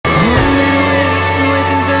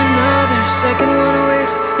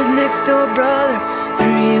next door brother. 3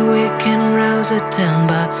 week can rouse a town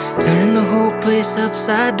by turning the whole place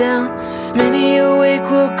upside down. Many awake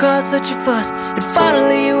will cause such a fuss, it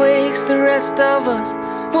finally wakes the rest of us.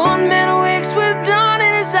 One man awakes with dawn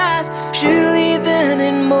in his eyes, surely then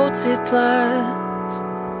it multiplies.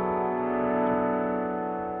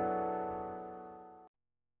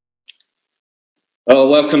 Oh,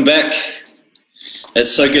 welcome back.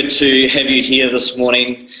 It's so good to have you here this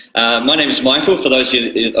morning. My name is Michael. For those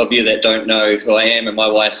of you that don't know who I am, and my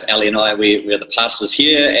wife Ali and I, we're the pastors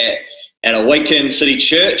here at Awaken City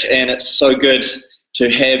Church, and it's so good to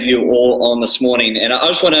have you all on this morning. And I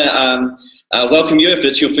just want to welcome you if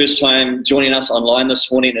it's your first time joining us online this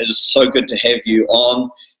morning. It is so good to have you on.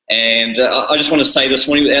 And I just want to say this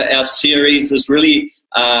morning, our series is really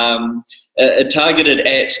targeted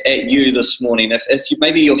at you this morning. If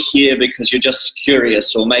maybe you're here because you're just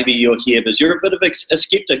curious, or maybe you're here because you're a bit of a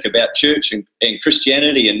skeptic about church and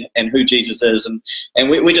Christianity and who Jesus is, and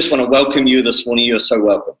we just want to welcome you this morning. You're so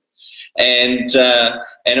welcome. And I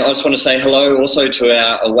just want to say hello also to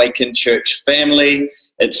our Awaken Church family.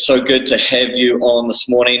 It's so good to have you on this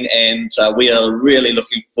morning, and we are really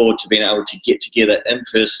looking forward to being able to get together in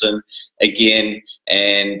person again,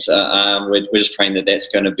 and we're just praying that that's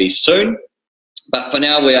going to be soon. But for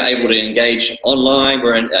now, we're able to engage online,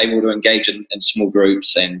 we're able to engage in small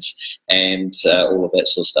groups and all of that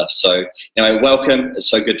sort of stuff. So anyway, welcome. It's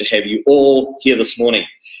so good to have you all here this morning.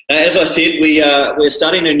 As I said, we're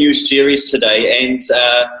starting a new series today, and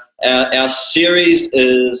our series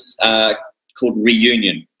is called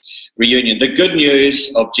Reunion. Reunion, the good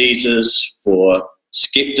news of Jesus for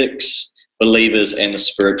skeptics, believers, and the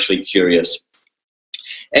spiritually curious.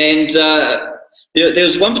 And there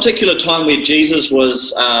was one particular time where Jesus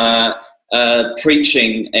was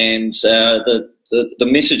preaching, and the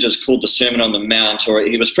message is called the Sermon on the Mount, or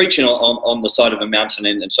he was preaching on the side of a mountain,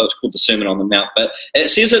 and so it's called the Sermon on the Mount. But it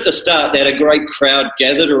says at the start that a great crowd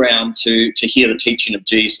gathered around to hear the teaching of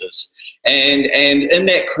Jesus. And in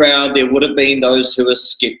that crowd, there would have been those who were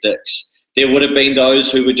skeptics. There would have been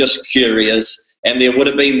those who were just curious, and there would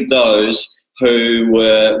have been those who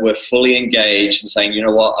were fully engaged and saying, you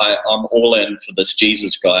know what, I'm all in for this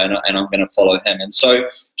Jesus guy, and I'm going to follow him. And so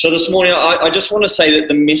this morning, I just want to say that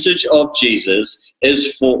the message of Jesus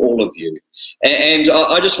is for all of you. And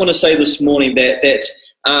I just want to say this morning that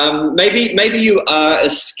maybe you are a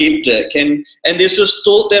skeptic, and there's this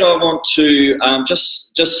thought that I want to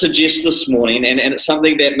just suggest this morning, and it's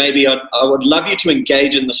something that maybe I would love you to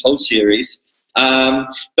engage in this whole series.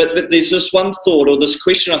 But there's this one thought, or this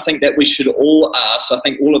question I think that we should all ask. I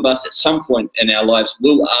think all of us at some point in our lives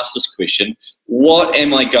will ask this question: what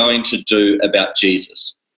am I going to do about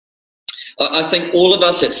Jesus? I think all of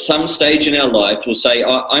us at some stage in our life will say,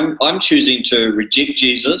 I'm choosing to reject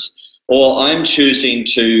Jesus, or I'm choosing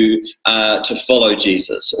to follow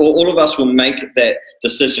Jesus. Or all of us will make that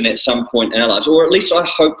decision at some point in our lives, or at least I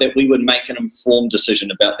hope that we would make an informed decision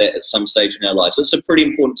about that at some stage in our lives. It's a pretty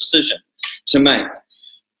important decision to make.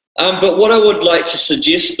 But what I would like to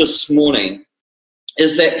suggest this morning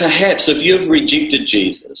is that perhaps if you've rejected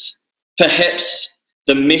Jesus, perhaps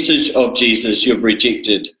the message of Jesus you've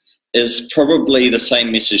rejected is probably the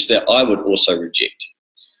same message that I would also reject.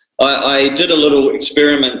 I did a little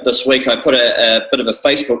experiment this week. I put a bit of a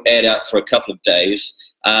Facebook ad out for a couple of days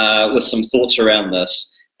with some thoughts around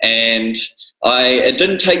this, and it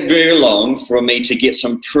didn't take very long for me to get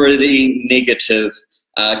some pretty negative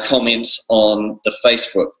comments on the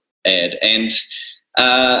Facebook ad, and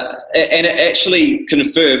it actually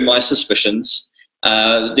confirmed my suspicions.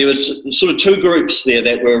 There was sort of two groups there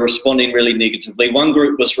that were responding really negatively. One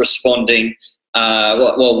group was responding,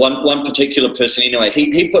 one particular person anyway,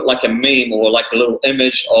 he put like a meme or like a little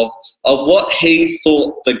image of what he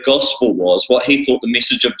thought the gospel was, what he thought the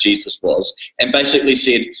message of Jesus was, and basically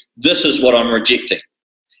said, this is what I'm rejecting.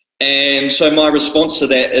 And so my response to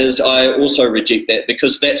that is I also reject that,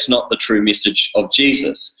 because that's not the true message of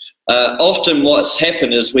Jesus. Often what's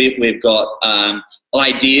happened is we've got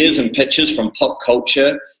ideas and pictures from pop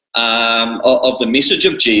culture of the message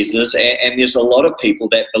of Jesus, and there's a lot of people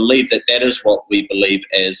that believe that that is what we believe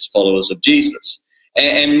as followers of Jesus.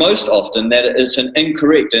 And most often that is an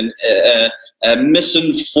incorrect and a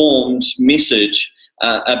misinformed message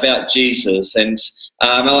about Jesus. And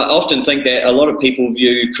I often think that a lot of people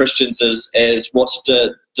view Christians as what's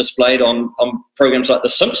displayed on programs like The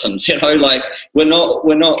Simpsons. You know, like we're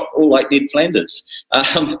not all like Ned Flanders.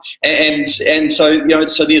 And so, you know,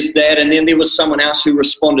 so there's that. And then there was someone else who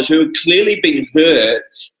responded who had clearly been hurt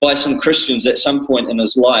by some Christians at some point in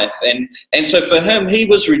his life. And so for him, he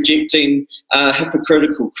was rejecting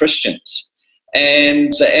hypocritical Christians.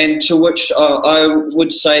 and to which I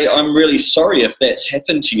would say I'm really sorry if that's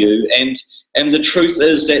happened to you. And the truth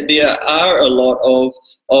is that there are a lot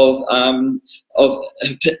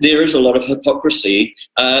there is a lot of hypocrisy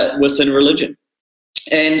within religion.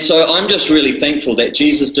 And so I'm just really thankful that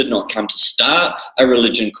Jesus did not come to start a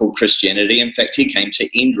religion called Christianity. In fact, he came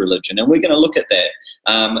to end religion. And we're going to look at that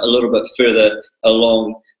a little bit further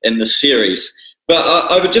along in the series.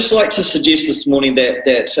 But I would just like to suggest this morning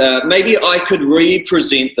that maybe I could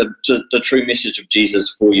represent the true message of Jesus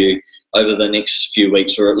for you over the next few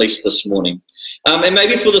weeks, or at least this morning. And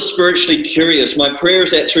maybe for the spiritually curious, my prayer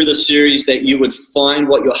is that through the series that you would find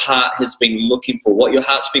what your heart has been looking for, what your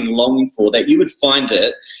heart's been longing for, that you would find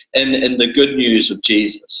it in the good news of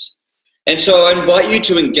Jesus. And so I invite you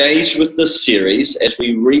to engage with this series as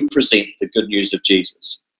we represent the good news of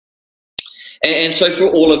Jesus. And so for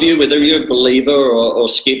all of you, whether you're a believer or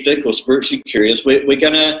skeptic or spiritually curious, we're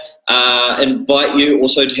going to invite you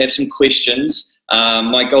also to have some questions.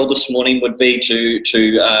 My goal this morning would be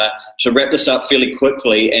to wrap this up fairly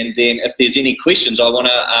quickly, and then if there's any questions, I want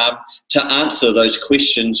to answer those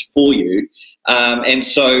questions for you. And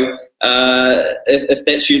so if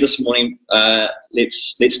that's you this morning,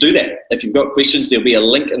 let's do that. If you've got questions, there'll be a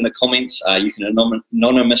link in the comments. You can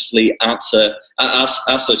anonymously ask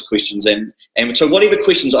those questions. And so whatever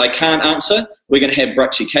questions I can't answer, we're going to have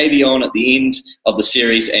Bruxy Cavey on at the end of the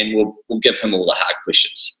series, and we'll give him all the hard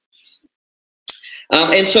questions.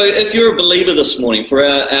 And so if you're a believer this morning, for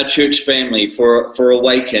our church family, for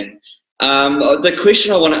Awaken, the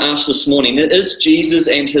question I want to ask this morning is Jesus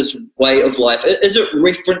and his way of life. Is it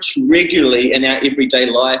referenced regularly in our everyday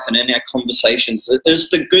life and in our conversations? Is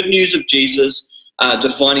the good news of Jesus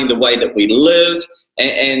defining the way that we live?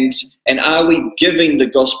 And are we giving the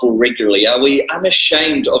gospel regularly? Are we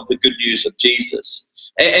unashamed of the good news of Jesus?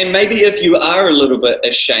 And maybe if you are a little bit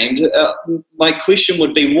ashamed, my question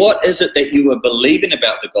would be, what is it that you are believing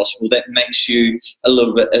about the gospel that makes you a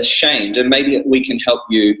little bit ashamed? And maybe we can help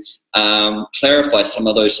you clarify some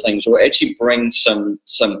of those things, or actually bring some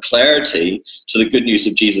clarity to the good news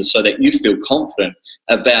of Jesus so that you feel confident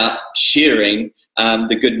about sharing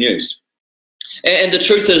the good news. And the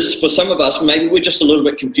truth is, for some of us, maybe we're just a little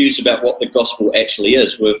bit confused about what the gospel actually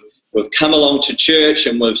is. We've come along to church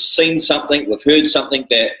and we've seen something, we've heard something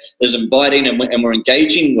that is inviting, and we're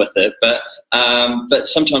engaging with it, but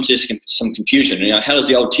sometimes there's some confusion. You know, how does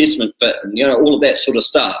the Old Testament fit? And, you know, all of that sort of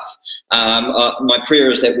stuff. My prayer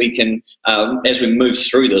is that we can, as we move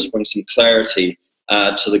through this, bring some clarity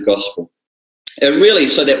to the gospel. And really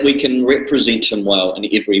so that we can represent him well in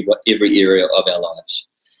every area of our lives.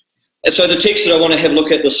 And so the text that I want to have a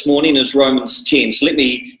look at this morning is Romans 10. So let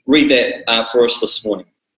me read that for us this morning.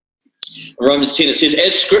 Romans 10, it says,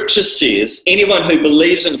 as Scripture says, anyone who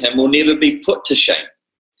believes in him will never be put to shame.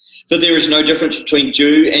 For there is no difference between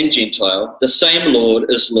Jew and Gentile. The same Lord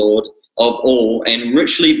is Lord of all and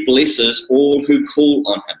richly blesses all who call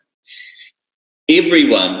on him.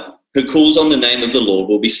 Everyone who calls on the name of the Lord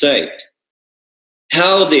will be saved.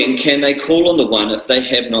 How then can they call on the one if they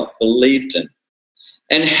have not believed in?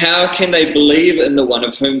 And how can they believe in the one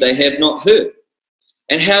of whom they have not heard?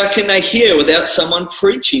 And how can they hear without someone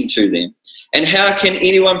preaching to them? And how can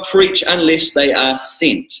anyone preach unless they are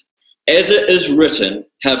sent? As it is written,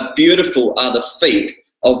 how beautiful are the feet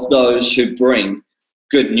of those who bring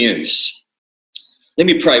good news. Let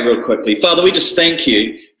me pray real quickly. Father, we just thank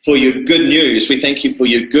you for your good news. We thank you for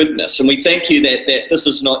your goodness. And we thank you that this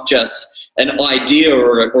is not just an idea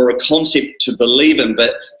or a concept to believe in,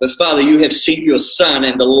 but Father, you have sent your Son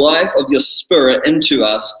and the life of your Spirit into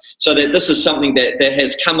us, so that this is something that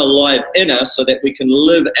has come alive in us, so that we can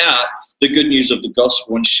live out the good news of the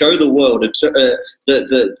gospel and show the world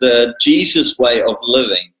the Jesus way of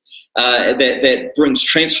living that brings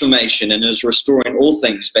transformation and is restoring all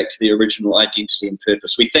things back to the original identity and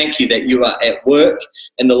purpose. We thank you that you are at work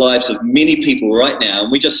in the lives of many people right now,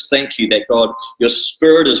 and we just thank you that, God, your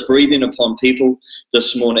Spirit is breathing upon people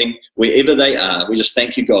this morning, wherever they are. We just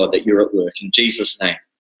thank you, God, that you're at work. In Jesus' name,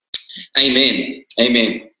 amen.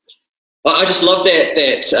 Amen. I just love that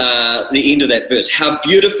the end of that verse. How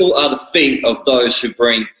beautiful are the feet of those who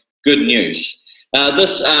bring good news.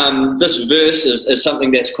 This verse is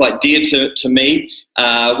something that's quite dear to me.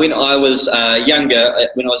 When I was younger,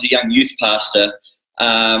 when I was a young youth pastor,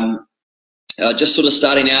 just sort of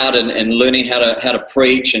starting out and learning how to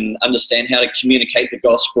preach and understand how to communicate the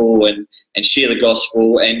gospel and share the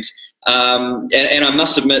gospel. And And I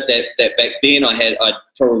must admit that back then I'd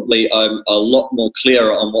probably a lot more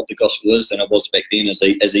clearer on what the gospel is than I was back then as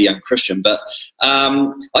a young Christian. But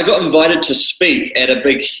I got invited to speak at a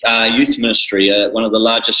big youth ministry, one of the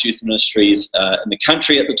largest youth ministries in the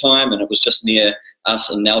country at the time, and it was just near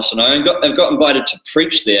us in Nelson. I got invited to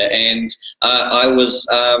preach there, and I was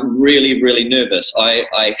really, really nervous.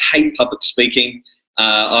 I hate public speaking.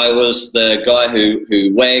 I was the guy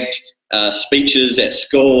who wagged speeches at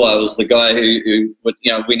school. I was the guy who would,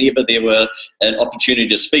 whenever there were an opportunity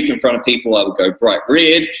to speak in front of people, I would go bright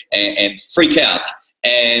red and freak out.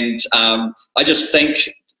 And I just thank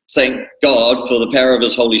God for the power of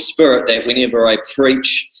His Holy Spirit that whenever I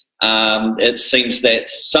preach, it seems that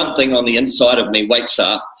something on the inside of me wakes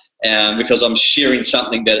up because I'm sharing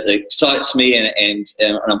something that excites me and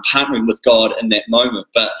I'm partnering with God in that moment.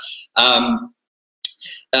 But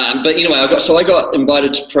anyway, I got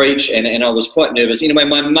invited to preach, and I was quite nervous. Anyway,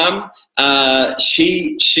 my mum,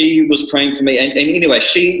 she was praying for me, and anyway,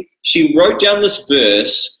 she wrote down this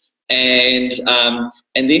verse, and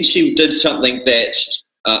then she did something that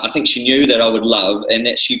I think she knew that I would love, and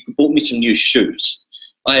that she bought me some new shoes.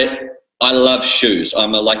 I love shoes. I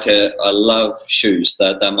love shoes.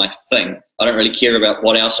 They're my thing. I don't really care about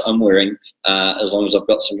what else I'm wearing as long as I've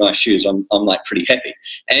got some nice shoes. I'm like pretty happy.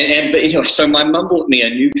 But anyway, so my mum bought me a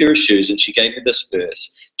new pair of shoes, and she gave me this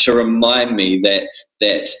verse to remind me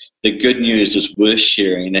that the good news is worth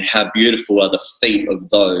sharing, and how beautiful are the feet of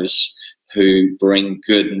those who bring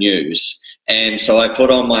good news. And so I put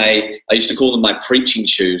on I used to call them my preaching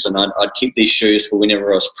shoes, and I'd keep these shoes for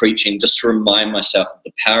whenever I was preaching, just to remind myself of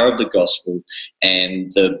the power of the gospel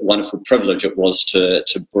and the wonderful privilege it was to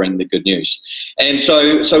bring the good news. And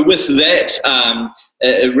so with that,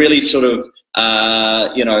 it really sort of,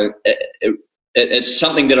 it's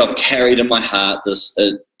something that I've carried in my heart,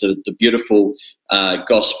 the beautiful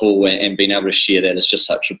gospel, and being able to share that is just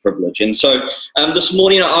such a privilege. And so this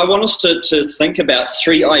morning I want us to think about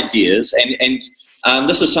 3 ideas, and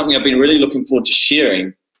this is something I've been really looking forward to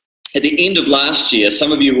sharing. At the end of last year,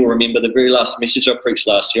 some of you will remember the very last message I preached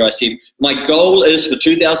last year. I said, my goal is for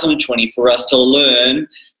 2020 for us to learn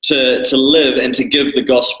to live and to give the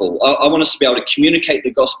gospel. I want us to be able to communicate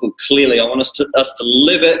the gospel clearly. I want us to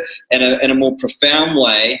live it in a more profound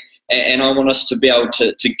way, and I want us to be able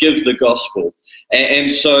to give the gospel. And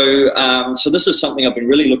so this is something I've been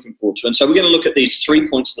really looking forward to. And so we're going to look at these 3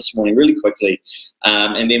 points this morning really quickly,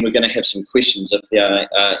 and then we're going to have some questions if there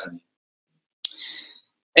are any.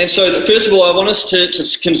 And so first of all, I want us to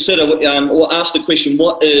consider or ask the question,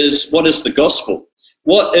 what is the gospel?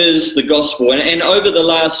 What is the gospel? And over the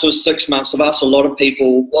last sort of 6 months, I've asked a lot of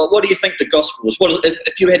people, well, what do you think the gospel is?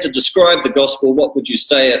 If you had to describe the gospel, what would you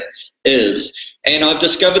say it is? And I've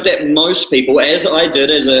discovered that most people, as I did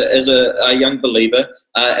as a young believer,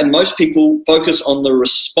 and most people focus on the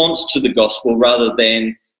response to the gospel rather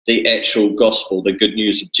than the actual gospel, the good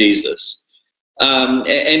news of Jesus.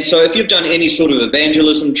 And so if you've done any sort of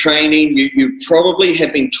evangelism training, you probably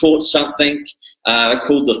have been taught something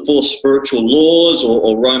called the 4 spiritual laws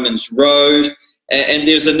or Romans Road. And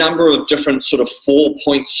there's a number of different sort of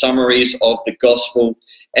 4-point summaries of the gospel.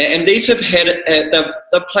 And these have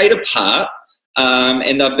they've played a part,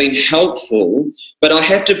 and they've been helpful. But I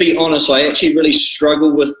have to be honest, I actually really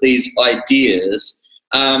struggle with these ideas,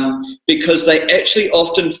 because they actually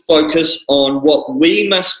often focus on what we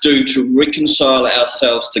must do to reconcile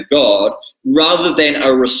ourselves to God, rather than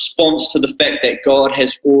a response to the fact that God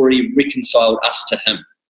has already reconciled us to Him.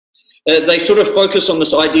 They sort of focus on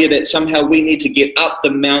this idea that somehow we need to get up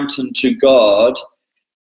the mountain to God,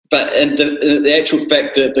 but in the actual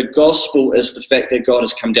fact that the gospel is the fact that God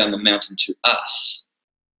has come down the mountain to us.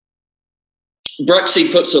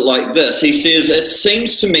 Bruxy puts it like this. He says, it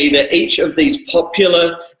seems to me that each of these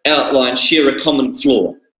popular outlines share a common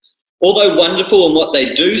flaw. Although wonderful in what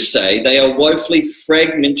they do say, they are woefully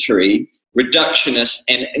fragmentary, reductionist,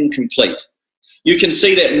 and incomplete. You can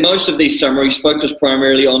see that most of these summaries focus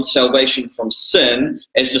primarily on salvation from sin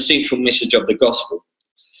as the central message of the gospel.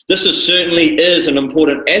 This certainly is an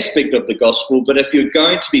important aspect of the gospel, but if you're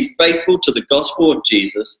going to be faithful to the gospel of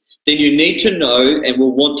Jesus, then you need to know and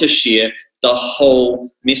will want to share the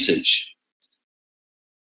whole message.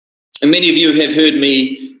 And many of you have heard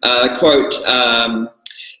me quote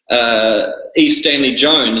E. Stanley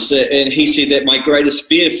Jones, and he said that my greatest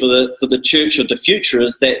fear for the church of the future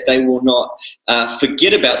is that they will not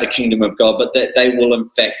forget about the kingdom of God, but that they will in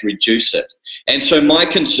fact reduce it. And so my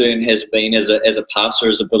concern has been, as a pastor,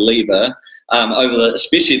 as a believer,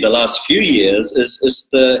 especially the last few years, is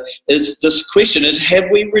this question: have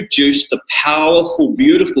we reduced the powerful,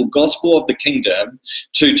 beautiful gospel of the kingdom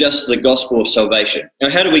to just the gospel of salvation? Now,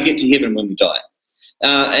 how do we get to heaven when we die?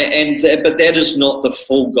 But that is not the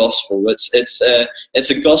full gospel. It's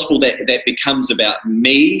a gospel that becomes about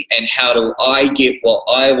me and how do I get what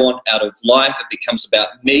I want out of life. It becomes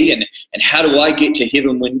about me and how do I get to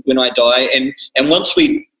heaven when I die. And once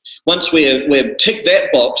we've ticked that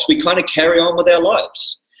box, we kind of carry on with our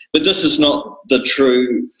lives. But this is not the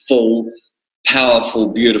true, full, powerful,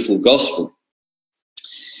 beautiful gospel.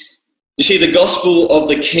 You see, the gospel of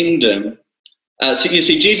the kingdom. So you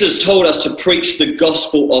see, Jesus told us to preach the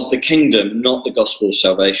gospel of the kingdom, not the gospel of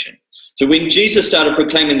salvation. So when Jesus started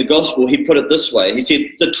proclaiming the gospel, he put it this way. He said,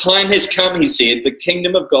 the time has come, he said, the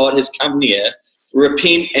kingdom of God has come near.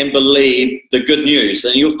 Repent and believe the good news.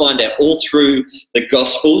 And you'll find that all through the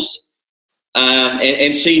gospels.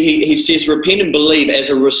 And see, he says, repent and believe as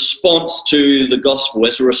a response to the gospel,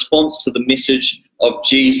 as a response to the message of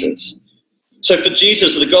Jesus. So for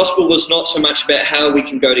Jesus, the gospel was not so much about how we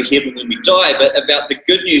can go to heaven when we die, but about the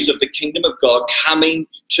good news of the kingdom of God coming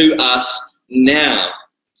to us now.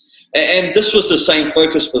 And this was the same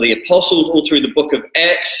focus for the apostles all through the book of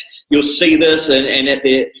Acts. You'll see this, and at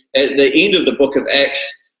the end of the book of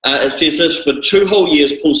Acts, it says this: for 2 whole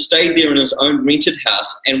years, Paul stayed there in his own rented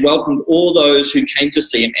house and welcomed all those who came to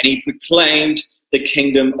see him, and he proclaimed the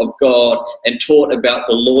kingdom of God and taught about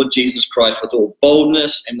the Lord Jesus Christ with all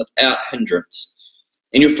boldness and without hindrance.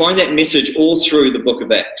 And you'll find that message all through the book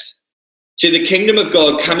of Acts. See, the kingdom of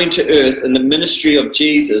God coming to earth and the ministry of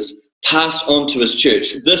Jesus passed on to his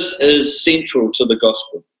church. This is central to the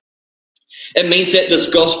gospel. It means that this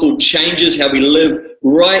gospel changes how we live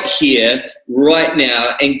right here, right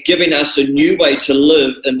now, and giving us a new way to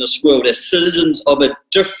live in this world as citizens of a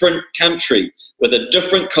different country, with a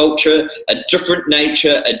different culture, a different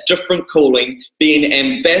nature, a different calling, being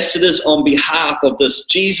ambassadors on behalf of this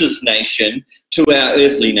Jesus nation to our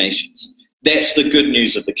earthly nations. That's the good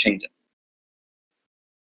news of the kingdom.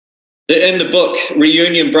 In the book,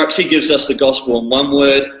 Reunion, Bruxy gives us the gospel in 1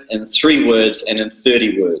 word, in 3 words, and in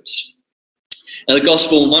 30 words. And the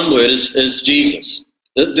gospel in 1 word is Jesus.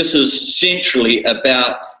 This is centrally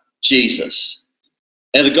about Jesus.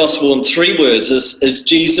 And the gospel in 3 words is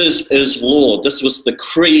Jesus is Lord. This was the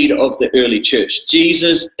creed of the early church.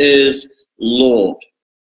 Jesus is Lord.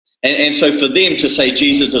 And so for them to say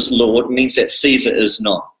Jesus is Lord means that Caesar is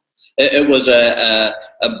not. It was a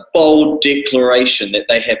bold declaration that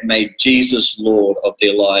they have made Jesus Lord of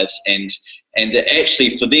their lives. And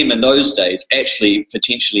actually for them in those days actually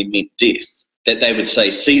potentially meant death. That they would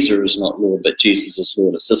say Caesar is not Lord, but Jesus is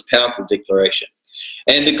Lord. It's this powerful declaration.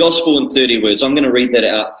 And the gospel in 30 words, I'm going to read that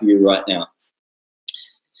out for you right now.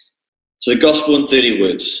 So the gospel in 30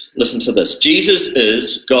 words, listen to this. Jesus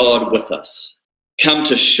is God with us, come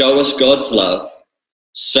to show us God's love,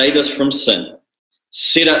 save us from sin,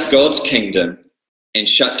 set up God's kingdom, and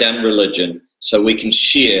shut down religion so we can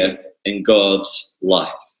share in God's life.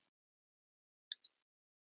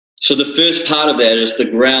 So the first part of that is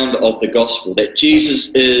the ground of the gospel, that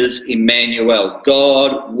Jesus is Emmanuel,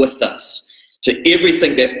 God with us. So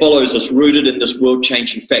everything that follows is rooted in this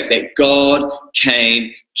world-changing fact that God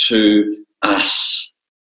came to us.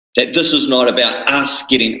 That this is not about us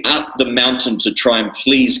getting up the mountain to try and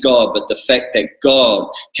please God, but the fact that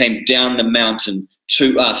God came down the mountain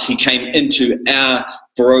to us. He came into our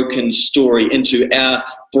broken story, into our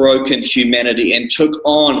broken humanity, and took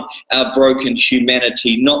on our broken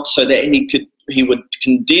humanity, not so that he would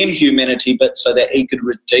condemn humanity, but so that he could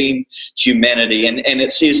redeem humanity. And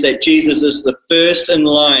it says that Jesus is the first in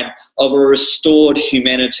line of a restored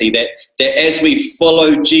humanity, that as we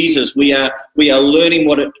follow Jesus, we are learning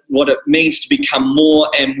what it means to become more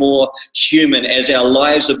and more human as our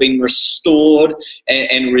lives are being restored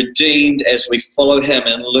and redeemed as we follow him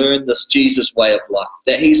and learn this Jesus way of life,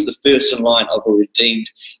 that he's the first in line of a redeemed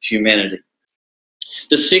humanity.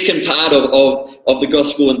 The second part of the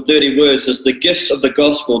gospel in 30 words is the gifts of the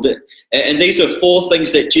gospel. And these are 4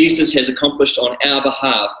 things that Jesus has accomplished on our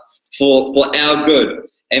behalf for our good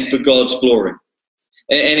and for God's glory.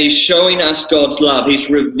 And he's showing us God's love. He's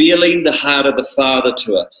revealing the heart of the Father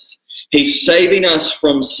to us. He's saving us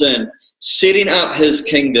from sin, setting up his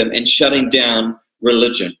kingdom, and shutting down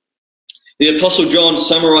religion. The Apostle John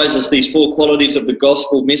summarizes these 4 qualities of the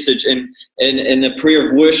gospel message in the prayer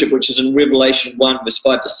of worship, which is in Revelation 1, verse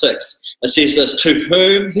 5 to 6. it says this, to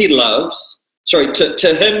him who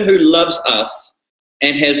loves us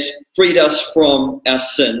and has freed us from our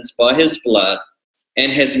sins by his blood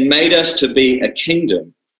and has made us to be a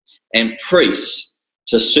kingdom and priests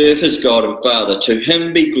to serve his God and Father. To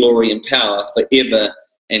him be glory and power forever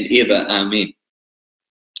and ever. Amen.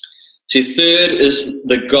 See, third is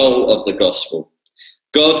the goal of the gospel.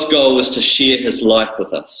 God's goal is to share his life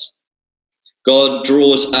with us. God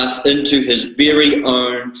draws us into his very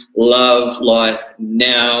own love life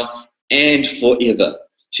now and forever.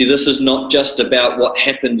 See, this is not just about what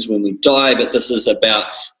happens when we die, but this is about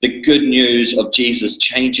the good news of Jesus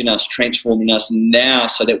changing us, transforming us now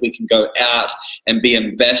so that we can go out and be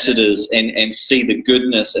ambassadors and see the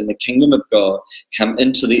goodness and the kingdom of God come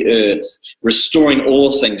into the earth, restoring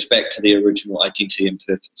all things back to their original identity and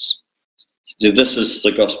purpose. So this is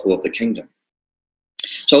the gospel of the kingdom.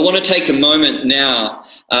 So I want to take a moment now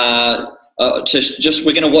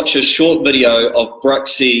we're going to watch a short video of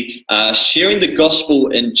Bruxy sharing the gospel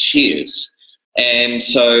in cheers. And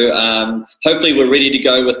so hopefully we're ready to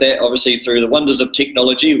go with that, obviously through the wonders of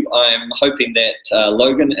technology. I'm hoping that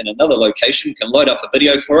Logan in another location can load up a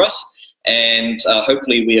video for us, and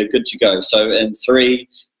hopefully we are good to go. So in 3,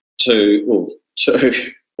 2,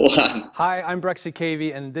 1. Hi, I'm Bruxy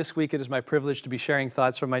Cavey, and this week it is my privilege to be sharing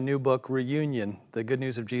thoughts from my new book, Reunion, The Good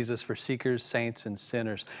News of Jesus for Seekers, Saints, and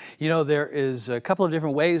Sinners. You know, there is a couple of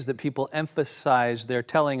different ways that people emphasize their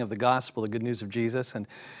telling of the gospel, the good news of Jesus, and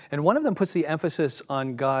one of them puts the emphasis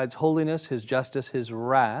on God's holiness, his justice, his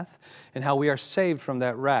wrath, and how we are saved from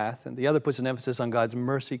that wrath, and the other puts an emphasis on God's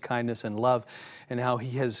mercy, kindness, and love, and how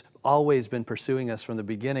he has always been pursuing us from the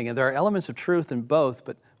beginning. And there are elements of truth in both,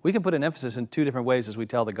 but we can put an emphasis in 2 different ways as we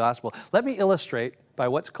tell the gospel. Let me illustrate by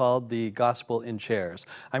what's called the gospel in chairs.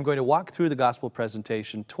 I'm going to walk through the gospel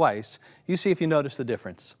presentation twice. You see if you notice the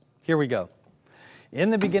difference. Here we go. In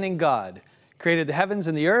the beginning, God created the heavens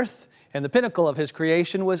and the earth, and the pinnacle of his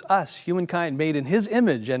creation was us, humankind, made in his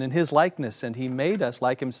image and in his likeness, and he made us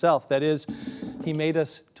like himself. That is, he made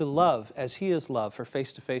us to love as he is love, for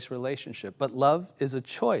face-to-face relationship. But love is a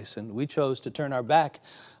choice, and we chose to turn our back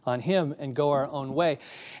on him and go our own way.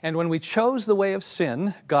 And when we chose the way of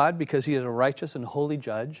sin, God, because he is a righteous and holy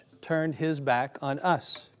judge, turned his back on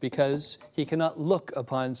us because he cannot look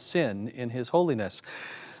upon sin in his holiness.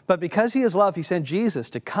 But because he is love, he sent Jesus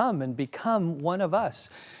to come and become one of us.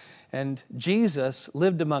 And Jesus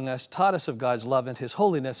lived among us, taught us of God's love and his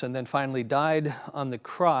holiness, and then finally died on the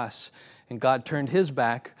cross, and God turned his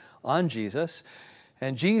back on Jesus.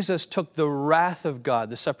 And Jesus took the wrath of God,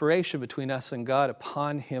 the separation between us and God,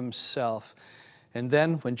 upon himself. And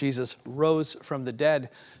then when Jesus rose from the dead,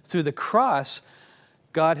 through the cross,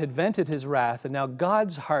 God had vented his wrath, and now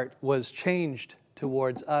God's heart was changed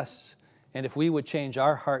towards us. And if we would change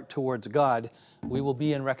our heart towards God, we will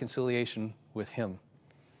be in reconciliation with him.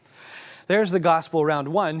 There's the gospel round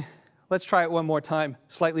 1. Let's try it one more time,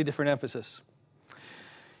 slightly different emphasis.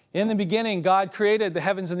 In the beginning, God created the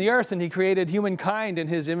heavens and the earth, and he created humankind in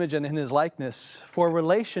his image and in his likeness for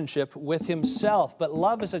relationship with himself. But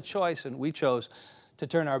love is a choice, and we chose to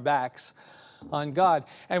turn our backs on God.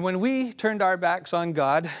 And when we turned our backs on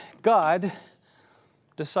God, God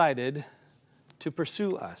decided to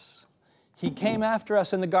pursue us. He came after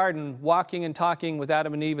us in the garden, walking and talking with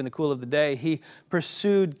Adam and Eve in the cool of the day. He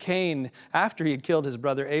pursued Cain after he had killed his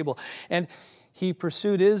brother Abel. And he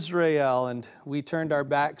pursued Israel, and we turned our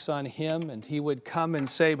backs on him, and he would come and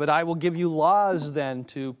say, but I will give you laws then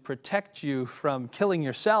to protect you from killing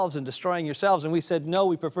yourselves and destroying yourselves. And we said, no,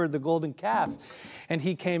 we preferred the golden calf. And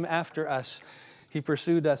he came after us. He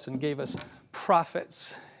pursued us and gave us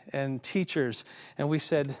prophets and teachers, and we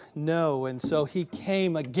said no. And so he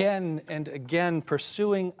came again and again,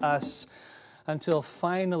 pursuing us until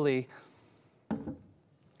finally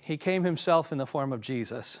he came himself in the form of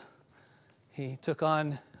Jesus. He took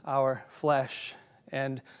on our flesh,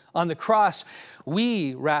 and on the cross,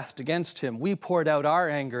 we wrathed against him. We poured out our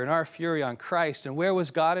anger and our fury on Christ. And where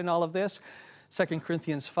was God in all of this? 2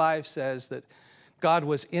 Corinthians 5 says that God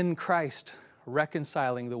was in Christ,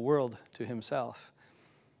 reconciling the world to himself.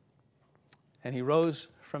 And he rose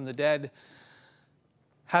from the dead,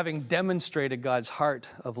 having demonstrated God's heart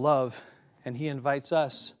of love, and he invites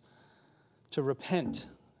us to repent,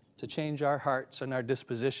 to change our hearts and our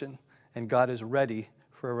disposition, and God is ready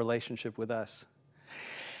for a relationship with us.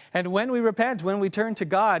 And when we repent, when we turn to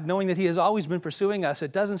God, knowing that he has always been pursuing us,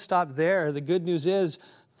 it doesn't stop there. The good news is,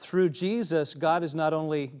 through Jesus, God is not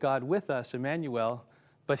only God with us, Emmanuel,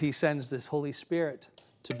 but he sends this Holy Spirit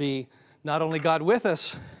to be not only God with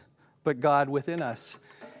us, but God within us,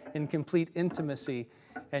 in complete intimacy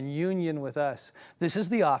and union with us. This is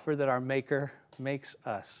the offer that our Maker makes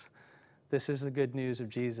us. This is the good news of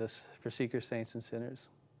Jesus for seekers, saints, and sinners.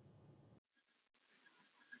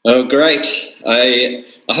 Oh, great. I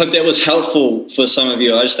hope that was helpful for some of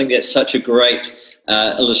you. I just think that's such a great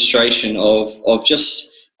illustration of just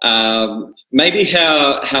maybe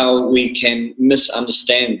how we can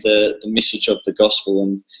misunderstand the message of the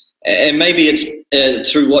gospel. And maybe it's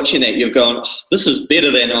through watching that you've gone, oh, this is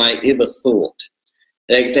better than I ever thought.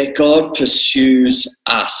 That God pursues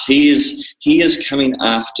us. He is coming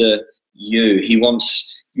after you. He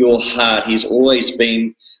wants your heart. He's always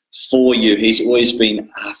been for you. He's always been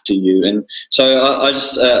after you. And so I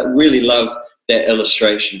just really love that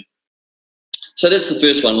illustration. So that's the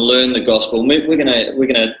first one, learn the gospel. We're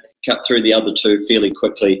gonna cut through the other two fairly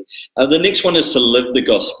quickly. The next one is to live the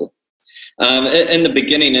gospel. In the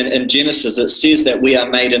beginning, in Genesis, it says that we are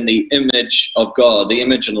made in the image of God, the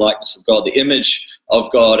image and likeness of God, the image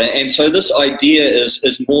of God. And so this idea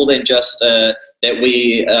is more than just that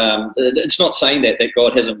we, it's not saying that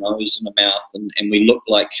God has a nose and a mouth and we look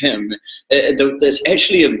like him. There's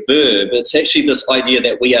actually a verb. It's actually this idea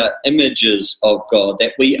that we are images of God,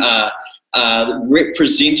 that we are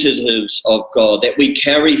representatives of God, that we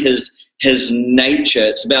carry his nature.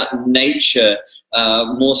 It's about nature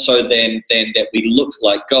more so than that we look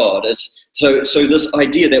like God. So this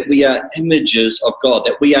idea that we are images of God,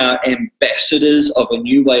 that we are ambassadors of a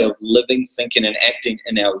new way of living, thinking, and acting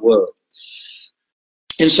in our world.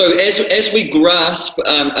 And so as we grasp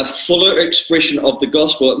a fuller expression of the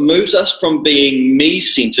gospel, it moves us from being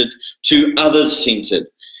me-centered to others-centered.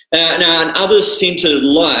 Now, an others-centered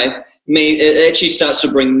life, it actually starts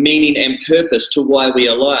to bring meaning and purpose to why we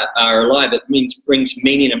are alive. It brings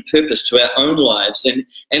meaning and purpose to our own lives. And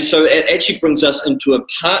so it actually brings us into a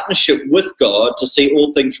partnership with God to see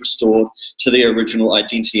all things restored to their original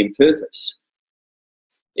identity and purpose.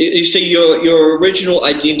 You see, your original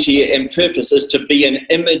identity and purpose is to be an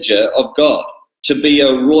imager of God, to be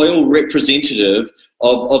a royal representative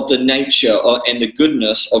of the nature and the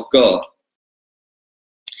goodness of God.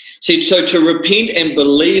 See, so to repent and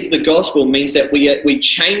believe the gospel means that we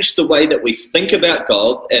change the way that we think about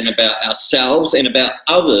God and about ourselves and about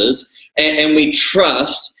others, and we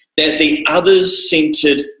trust that the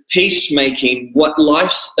others-centered, peacemaking,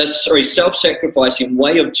 self-sacrificing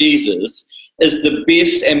way of Jesus is the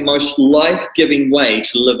best and most life-giving way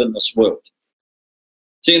to live in this world.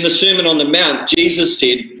 See, in the Sermon on the Mount, Jesus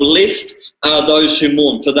said, "Blessed are those who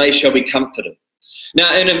mourn, for they shall be comforted."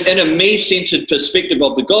 Now, in a me-centered perspective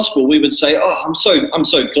of the gospel, we would say, "Oh, I'm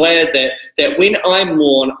so glad that when I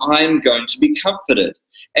mourn, I'm going to be comforted."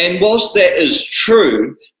 And whilst that is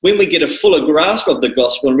true, when we get a fuller grasp of the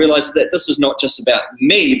gospel and realize that this is not just about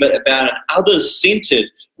me, but about an others-centered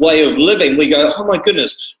way of living, we go, "Oh my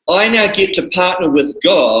goodness, I now get to partner with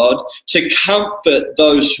God to comfort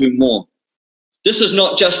those who mourn." This is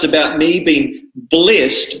not just about me being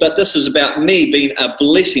blessed, but this is about me being a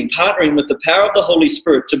blessing, partnering with the power of the Holy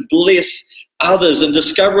Spirit to bless others, and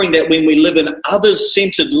discovering that when we live an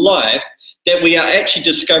others-centered life, that we are actually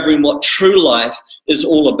discovering what true life is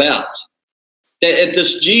all about. That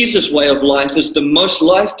this Jesus way of life is the most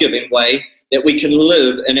life-giving way that we can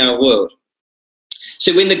live in our world.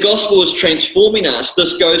 So when the gospel is transforming us,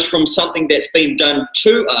 this goes from something that's been done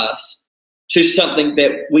to us to something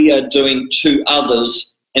that we are doing to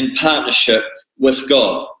others in partnership with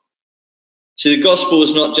God. So the gospel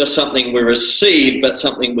is not just something we receive, but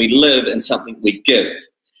something we live and something we give.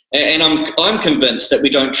 And I'm convinced that we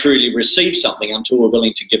don't truly receive something until we're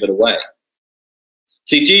willing to give it away.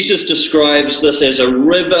 See, Jesus describes this as a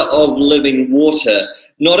river of living water,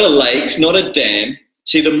 not a lake, not a dam.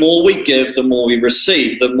 See, the more we give, the more we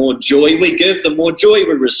receive. The more joy we give, the more joy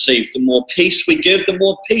we receive. The more peace we give, the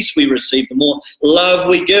more peace we receive. The more love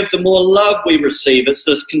we give, the more love we receive. It's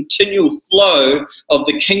this continual flow of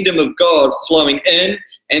the kingdom of God flowing in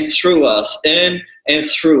and through us, in and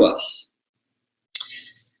through us.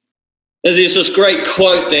 There's this great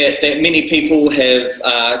quote that many people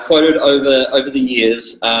have quoted over the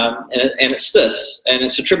years, and it's this, and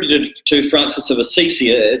it's attributed to Francis of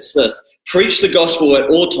Assisi. It's this: preach the gospel at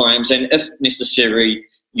all times, and if necessary,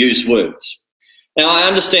 use words. Now, I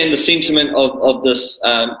understand the sentiment of this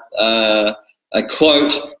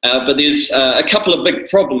quote, but there's a couple of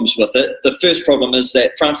big problems with it. The first problem is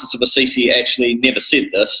that Francis of Assisi actually never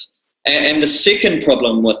said this, and the second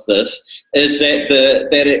problem with this is that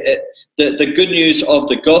the good news of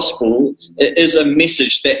the gospel is a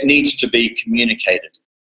message that needs to be communicated.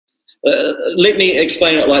 Let me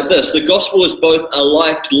explain it like this. The gospel is both a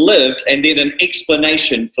life lived and then an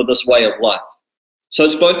explanation for this way of life. So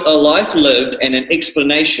it's both a life lived and an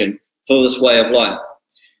explanation for this way of life.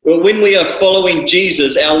 Well, when we are following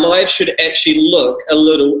Jesus, our lives should actually look a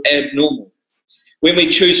little abnormal. When we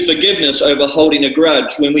choose forgiveness over holding a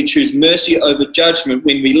grudge, when we choose mercy over judgment,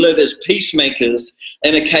 when we live as peacemakers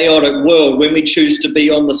in a chaotic world, when we choose to be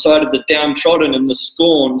on the side of the downtrodden and the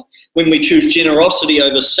scorned, when we choose generosity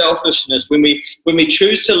over selfishness, when we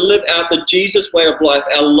choose to live out the Jesus way of life,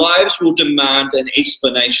 our lives will demand an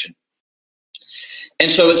explanation. And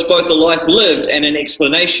so it's both a life lived and an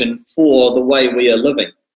explanation for the way we are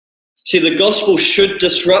living. See, the gospel should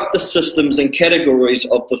disrupt the systems and categories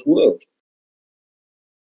of the world.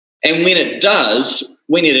 And when it does,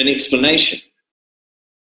 we need an explanation.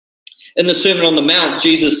 In the Sermon on the Mount,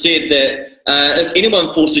 Jesus said that if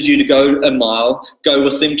anyone forces you to go a mile, go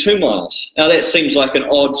with them 2 miles. Now that seems like an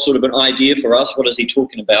odd sort of an idea for us. What is he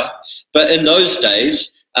talking about? But in those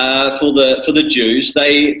days, for the Jews,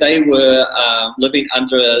 they were living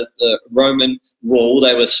under the Roman rule.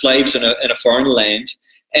 They were slaves in a foreign land,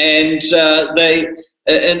 and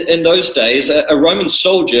in those days, a Roman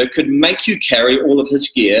soldier could make you carry all of his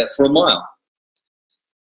gear for a mile.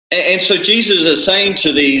 And so Jesus is saying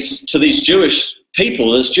to these Jewish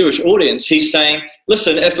people, this Jewish audience, he's saying,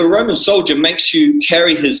 listen, if a Roman soldier makes you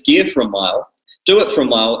carry his gear for a mile, do it for a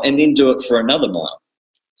mile and then do it for another mile.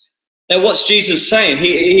 Now, what's Jesus saying?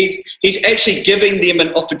 He's actually giving them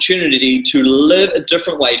an opportunity to live a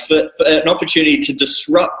different way, for an opportunity to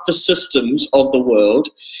disrupt the systems of the world,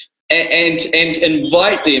 and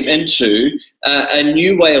invite them into a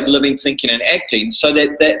new way of living, thinking, and acting, so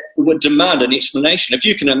that would demand an explanation. If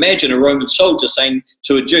you can imagine a Roman soldier saying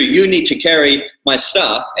to a Jew, you need to carry my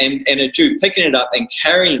stuff, and a Jew picking it up and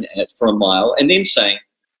carrying it for a mile, and then saying,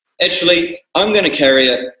 actually, I'm going to carry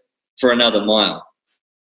it for another mile.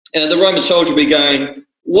 And the Roman soldier would be going,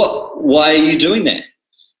 why are you doing that?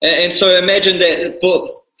 And so imagine that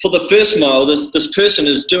for the first mile, this person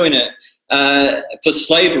is doing it for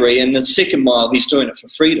slavery, and the second mile he's doing it for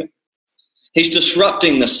freedom. He's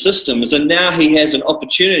disrupting the systems, and now he has an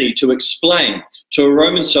opportunity to explain to a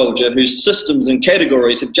Roman soldier whose systems and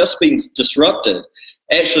categories have just been disrupted,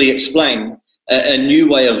 actually explain a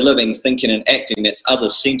new way of living, thinking, and acting that's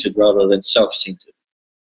others-centered rather than self-centered.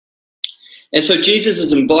 And so Jesus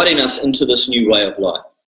is inviting us into this new way of life.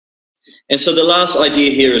 And so the last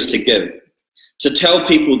idea here is to give, to tell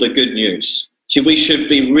people the good news. See, we should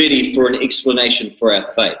be ready for an explanation for our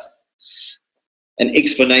faith. An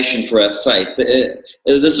explanation for our faith.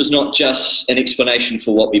 This is not just an explanation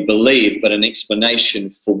for what we believe, but an explanation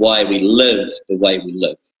for why we live the way we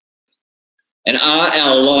live. And are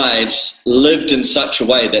our lives lived in such a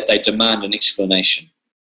way that they demand an explanation?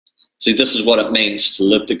 See, this is what it means to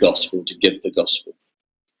live the gospel, to give the gospel.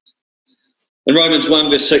 In Romans 1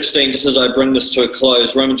 verse 16, just as I bring this to a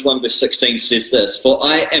close, Romans 1 verse 16 says this, for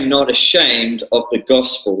I am not ashamed of the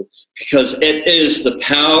gospel, because it is the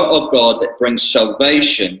power of God that brings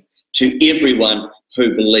salvation to everyone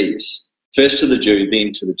who believes. First to the Jew,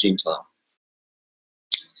 then to the Gentile.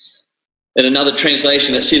 In another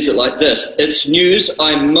translation, it says it like this, it's news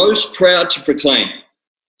I'm most proud to proclaim.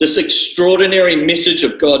 This extraordinary message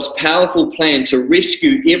of God's powerful plan to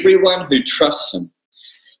rescue everyone who trusts him.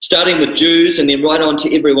 Starting with Jews and then right on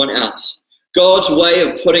to everyone else. God's way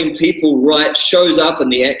of putting people right shows up in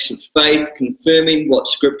the acts of faith, confirming what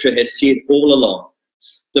Scripture has said all along.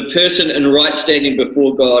 The person in right standing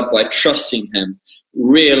before God by trusting him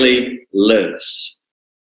really lives.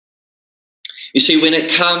 You see, when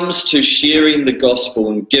it comes to sharing the gospel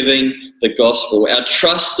and giving the gospel, our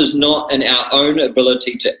trust is not in our own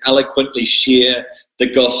ability to eloquently share the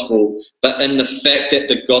gospel, but in the fact that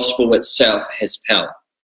the gospel itself has power.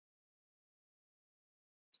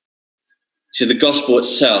 See, the gospel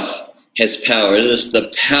itself has power. It is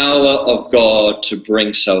the power of God to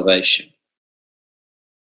bring salvation.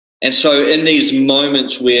 And so in these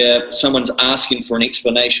moments where someone's asking for an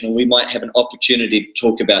explanation, or we might have an opportunity to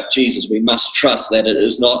talk about Jesus, we must trust that it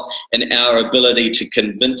is not in our ability to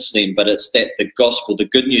convince them, but it's that the gospel, the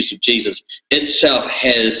good news of Jesus itself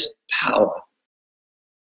has power.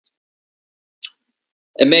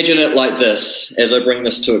 Imagine it like this, as I bring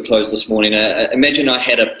this to a close this morning. Imagine I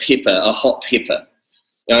had a pepper, a hot pepper,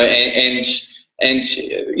 you know, and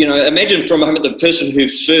you know, imagine for a moment the person who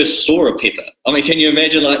first saw a pepper. I mean, can you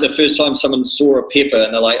imagine like the first time someone saw a pepper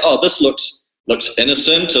and they're like, oh, this looks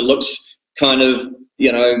innocent. It looks kind of,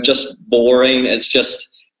 you know, just boring. It's just,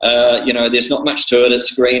 you know, there's not much to it.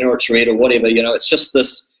 It's green or it's red or whatever. You know, it's just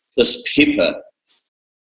this pepper.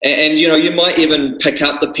 And, you know, you might even pick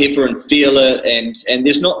up the pepper and feel it, and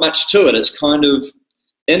there's not much to it. It's kind of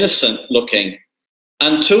innocent looking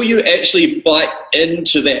until you actually bite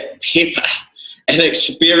into that pepper and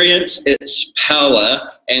experience its power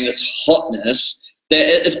and its hotness.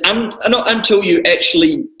 That it's not until you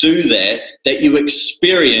actually do that you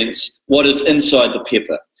experience what is inside the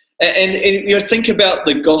pepper. And you know, think about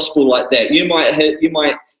the gospel like that. You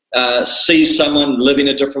might see someone living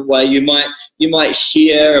a different way. You might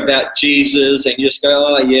hear about Jesus and you just go,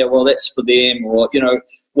 oh yeah, well that's for them, or you know,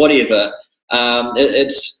 whatever.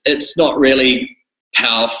 It's not really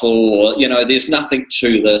powerful, or you know, there's nothing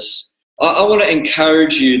to this. I want to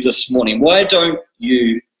encourage you this morning. Why don't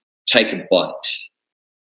you take a bite?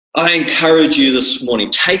 I encourage you this morning,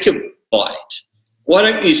 take a bite. Why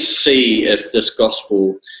don't you see if this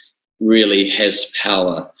gospel really has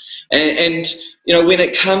power? And you know, when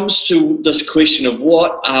it comes to this question of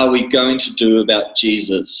what are we going to do about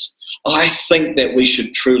Jesus, I think that we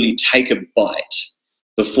should truly take a bite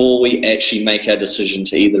before we actually make our decision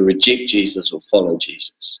to either reject Jesus or follow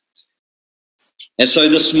Jesus. And so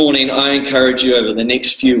this morning, I encourage you over the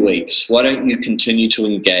next few weeks, why don't you continue to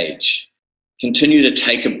engage? Continue to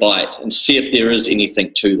take a bite and see if there is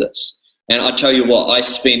anything to this. And I tell you what, I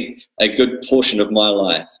spent a good portion of my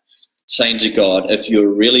life saying to God, if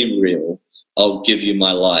you're really real, I'll give you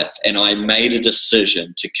my life. And I made a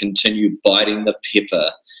decision to continue biting the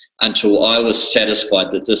pepper until I was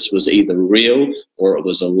satisfied that this was either real or it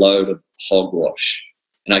was a load of hogwash.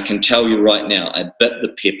 And I can tell you right now, I bit the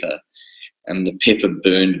pepper and the pepper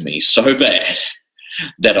burned me so bad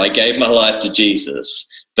that I gave my life to Jesus,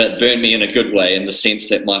 but burned me in a good way, in the sense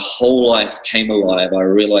that my whole life came alive. I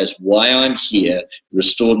realized why I'm here,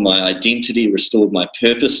 restored my identity, restored my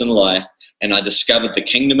purpose in life, and I discovered the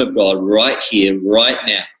kingdom of God right here, right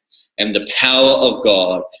now, and the power of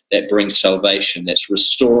God that brings salvation, that's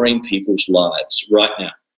restoring people's lives right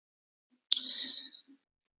now.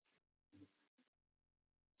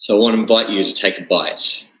 So I want to invite you to take a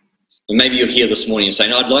bite. And maybe you're here this morning and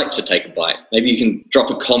saying, I'd like to take a bite. Maybe you can drop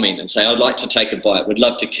a comment and say, I'd like to take a bite. We'd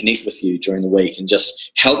love to connect with you during the week and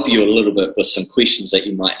just help you a little bit with some questions that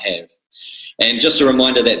you might have. And just a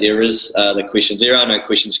reminder that there is the questions. There are no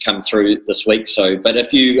questions come through this week. But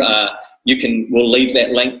if we'll leave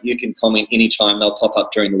that link. You can comment anytime. They'll pop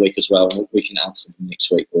up during the week as well. And we can answer them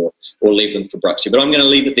next week or leave them for Bruxy. But I'm going to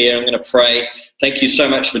leave it there. I'm going to pray. Thank you so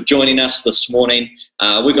much for joining us this morning.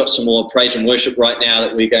 We've got some more praise and worship right now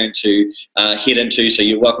that we're going to head into. So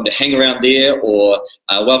you're welcome to hang around there, or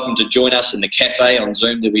welcome to join us in the cafe on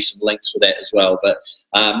Zoom. There'll be some links for that as well. But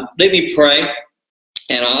let me pray.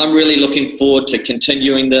 And I'm really looking forward to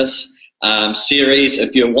continuing this series.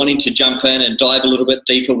 If you're wanting to jump in and dive a little bit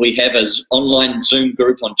deeper, we have an online Zoom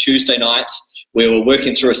group on Tuesday nights where we're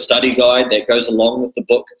working through a study guide that goes along with the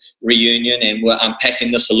book Reunion, and we're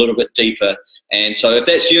unpacking this a little bit deeper. And so if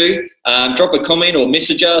that's you, drop a comment or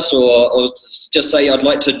message us, or just say I'd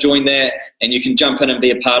like to join that, and you can jump in and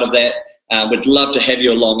be a part of that. We'd love to have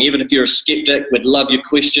you along. Even if you're a skeptic, we'd love your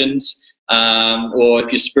questions. Or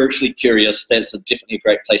if you're spiritually curious, that's definitely a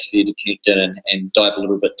great place for you to connect in and dive a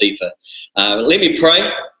little bit deeper. Let me pray.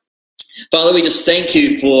 Father, we just thank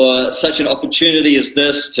you for such an opportunity as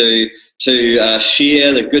this to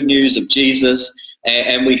share the good news of Jesus.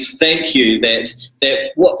 And we thank you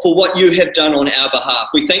for what you have done on our behalf.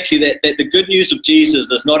 We thank you that the good news of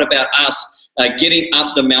Jesus is not about us getting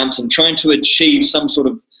up the mountain, trying to achieve some sort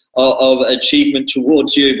of achievement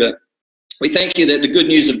towards you, but we thank you that the good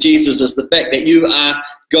news of Jesus is the fact that you are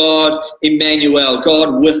God Emmanuel,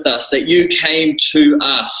 God with us, that you came to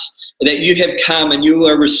us, that you have come and you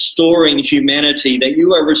are restoring humanity, that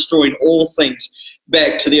you are restoring all things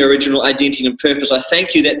back to their original identity and purpose. I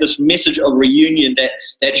thank you that this message of reunion,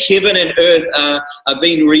 that heaven and earth are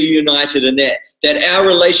being reunited, and that our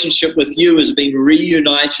relationship with you is being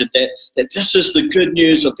reunited, that this is the good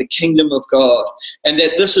news of the kingdom of God, and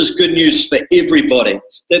that this is good news for everybody,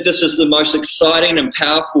 that this is the most exciting and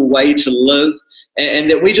powerful way to live, and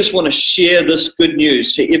that we just want to share this good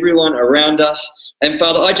news to everyone around us. And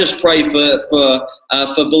Father, I just pray for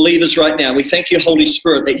believers right now. We thank you, Holy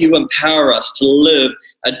Spirit, that you empower us to live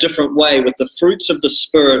a different way with the fruits of the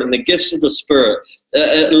Spirit and the gifts of the Spirit,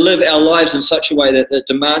 live our lives in such a way that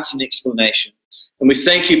demands an explanation. And we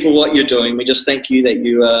thank you for what you're doing. We just thank you that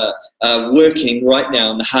you are working right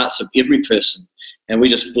now in the hearts of every person. And we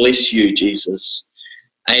just bless you, Jesus.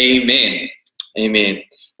 Amen. Amen.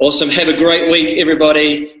 Awesome. Have a great week,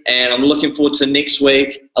 everybody, and I'm looking forward to next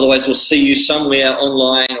week. Otherwise, we'll see you somewhere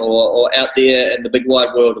online or out there in the big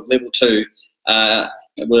wide world of Level 2.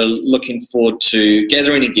 We're looking forward to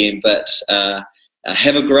gathering again, but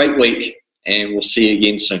have a great week, and we'll see you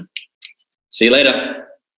again soon. See you later.